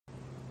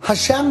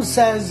Hashem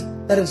says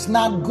that it's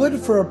not good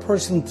for a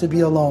person to be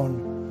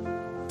alone.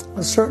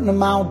 A certain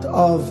amount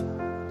of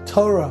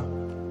Torah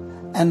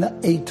and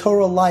a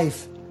Torah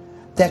life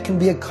that can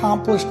be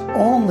accomplished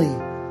only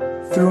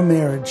through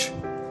marriage.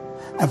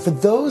 And for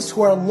those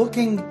who are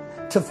looking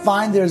to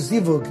find their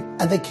zivug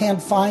and they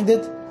can't find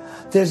it,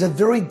 there's a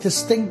very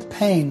distinct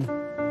pain.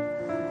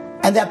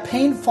 And that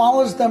pain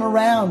follows them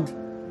around.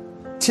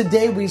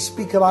 Today we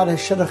speak about a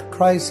shidduch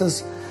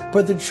crisis,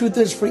 but the truth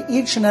is for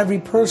each and every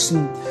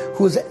person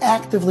who is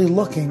actively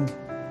looking,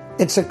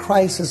 it's a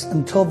crisis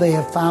until they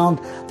have found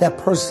that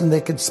person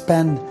they could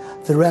spend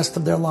the rest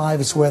of their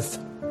lives with.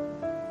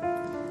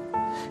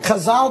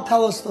 Chazal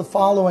tell us the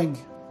following: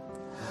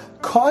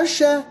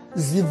 Koshe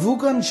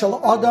zivugan shel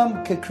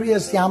adam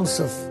kekriyas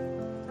yamsuf.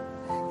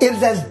 It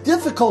is as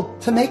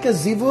difficult to make a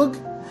zivug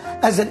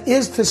as it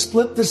is to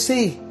split the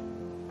sea.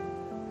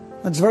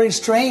 That's very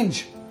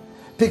strange,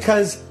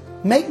 because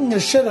making a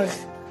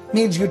shidduch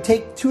means you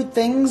take two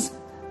things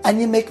and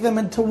you make them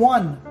into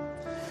one.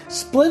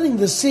 Splitting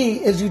the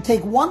sea is you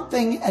take one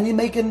thing and you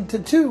make it into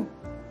two.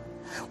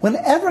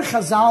 Whenever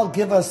Chazal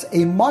give us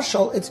a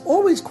mashal, it's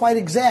always quite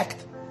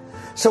exact.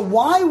 So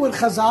why would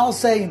Chazal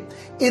say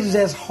it is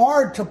as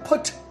hard to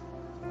put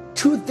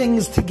two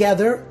things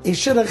together, a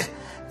shidduch,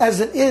 as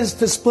it is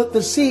to split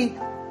the sea,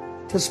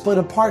 to split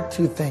apart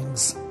two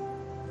things?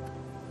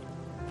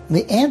 And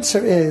the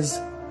answer is,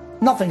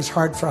 nothing's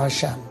hard for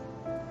Hashem.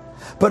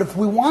 But if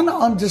we want to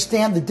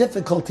understand the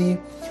difficulty,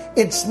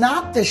 it's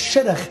not the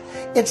shidduch,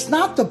 it's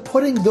not the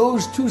putting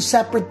those two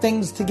separate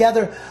things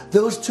together,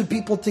 those two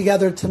people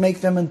together to make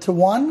them into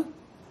one.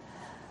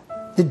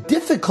 The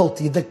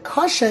difficulty, the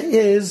kasha,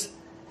 is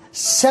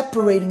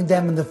separating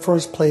them in the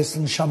first place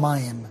in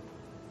Shamayim.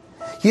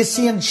 You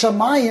see, in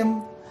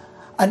Shamayim,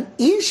 an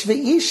ish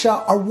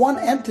ve'isha are one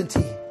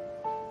entity.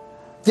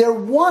 They're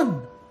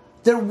one.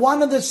 They're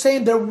one and the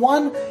same. They're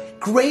one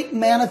great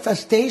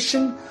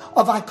manifestation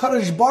of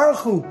HaKadosh Baruch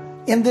Hu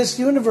in this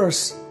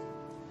universe.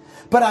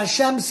 But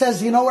Hashem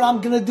says, you know what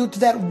I'm going to do to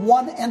that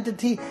one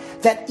entity,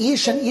 that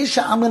ish and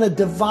isha, I'm going to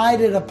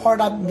divide it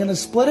apart, I'm going to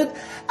split it,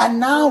 and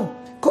now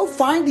go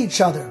find each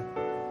other.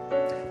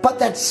 But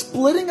that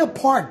splitting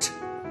apart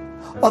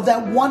of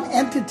that one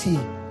entity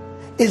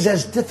is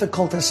as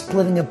difficult as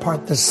splitting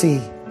apart the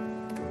sea.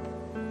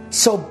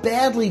 So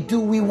badly do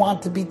we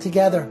want to be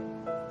together.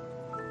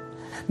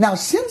 Now,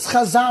 since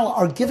Chazal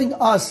are giving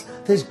us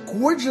this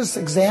gorgeous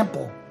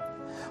example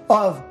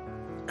of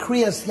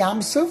Kriyas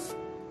Yamsuf,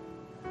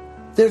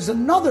 there's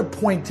another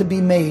point to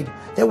be made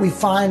that we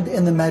find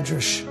in the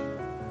Medrash.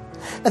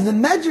 And the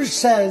Medrash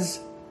says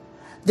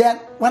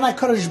that when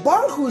HaKadosh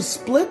Baruch Hu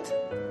split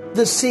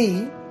the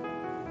sea,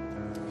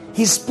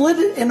 He split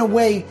it in a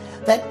way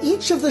that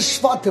each of the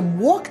Shvatim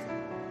walked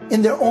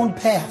in their own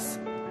path.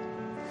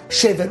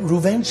 Shevet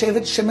Ruvain,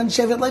 Shevet Shimon,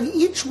 Shevet Levi,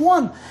 each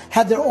one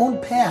had their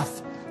own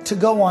path to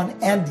go on,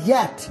 and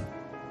yet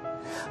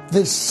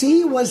the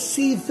sea was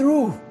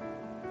see-through.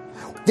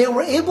 They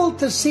were able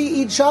to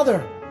see each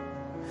other.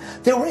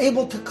 They were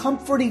able to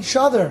comfort each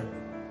other.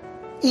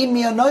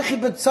 Imi anochi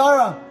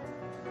b'tzara,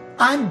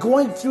 I'm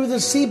going through the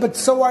sea, but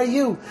so are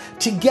you.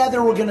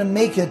 Together we're going to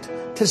make it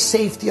to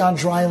safety on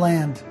dry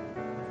land.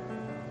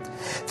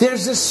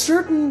 There's a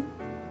certain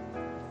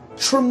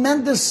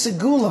tremendous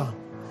segula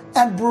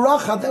and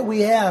bracha that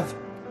we have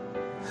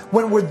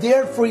when we're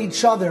there for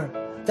each other,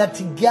 that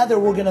together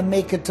we're going to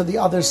make it to the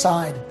other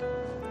side.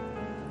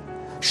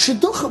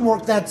 Shidduchim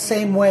work that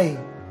same way.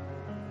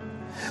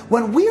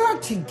 When we are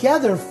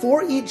together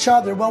for each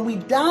other, when we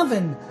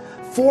daven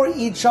for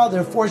each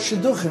other, for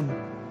shidduchim,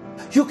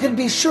 you can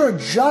be sure,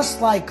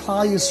 just like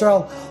Klal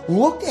Yisrael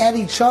looked at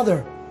each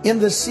other in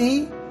the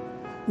sea,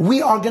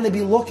 we are going to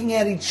be looking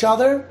at each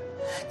other,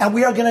 and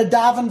we are going to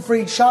daven for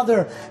each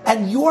other.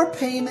 And your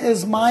pain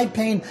is my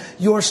pain,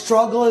 your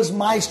struggle is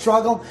my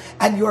struggle,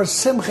 and your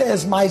simcha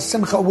is my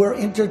simcha. We're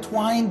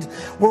intertwined,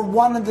 we're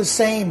one and the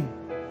same.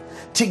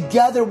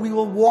 Together we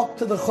will walk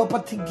to the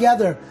chuppah,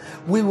 together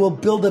we will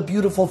build a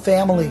beautiful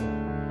family.